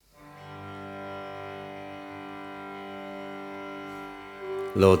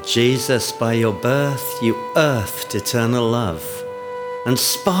Lord Jesus, by your birth you earthed eternal love and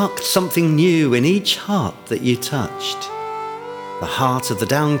sparked something new in each heart that you touched. The heart of the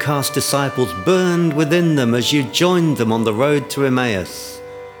downcast disciples burned within them as you joined them on the road to Emmaus.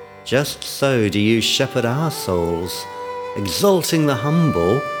 Just so do you shepherd our souls, exalting the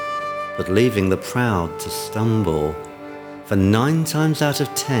humble, but leaving the proud to stumble. For 9 times out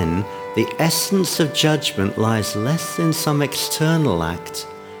of 10, the essence of judgment lies less in some external act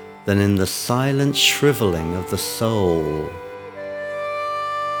than in the silent shrivelling of the soul.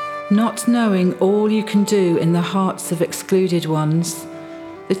 Not knowing all you can do in the hearts of excluded ones,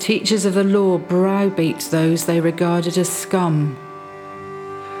 the teachers of the law browbeat those they regarded as scum.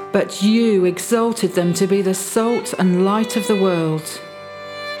 But you exalted them to be the salt and light of the world.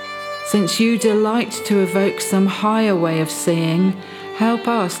 Since you delight to evoke some higher way of seeing, help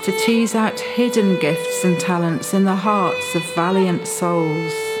us to tease out hidden gifts and talents in the hearts of valiant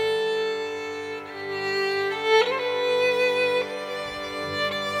souls.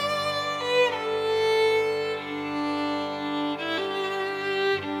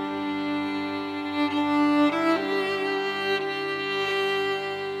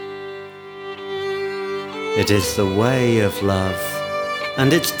 It is the way of love,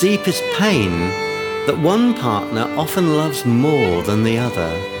 and its deepest pain, that one partner often loves more than the other.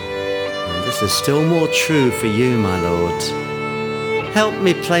 And this is still more true for you, my Lord. Help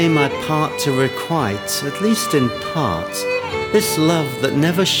me play my part to requite, at least in part, this love that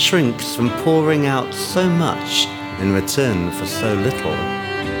never shrinks from pouring out so much in return for so little.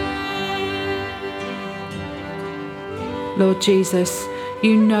 Lord Jesus,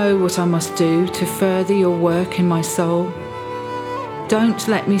 you know what I must do to further your work in my soul. Don't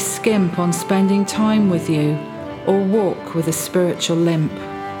let me skimp on spending time with you or walk with a spiritual limp.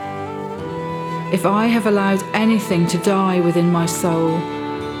 If I have allowed anything to die within my soul,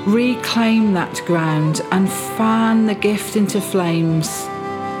 reclaim that ground and fan the gift into flames.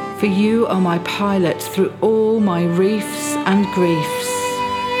 For you are my pilot through all my reefs and griefs.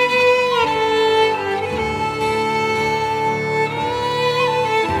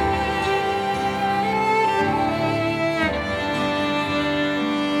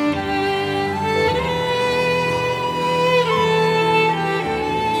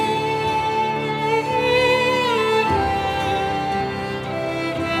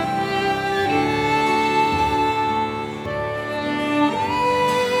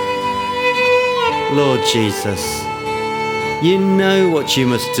 Lord Jesus, you know what you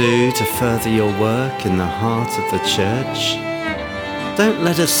must do to further your work in the heart of the Church. Don't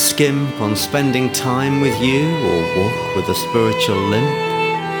let us skimp on spending time with you or walk with a spiritual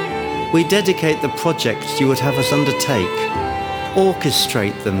limp. We dedicate the projects you would have us undertake,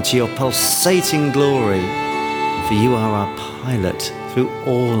 orchestrate them to your pulsating glory, for you are our pilot through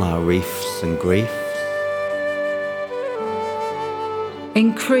all our reefs and griefs.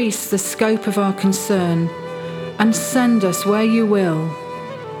 Increase the scope of our concern and send us where you will.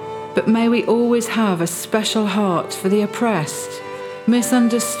 But may we always have a special heart for the oppressed,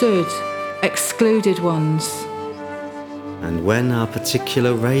 misunderstood, excluded ones. And when our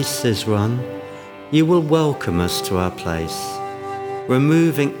particular race is run, you will welcome us to our place,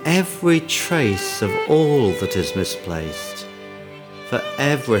 removing every trace of all that is misplaced. For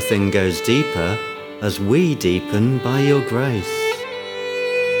everything goes deeper as we deepen by your grace.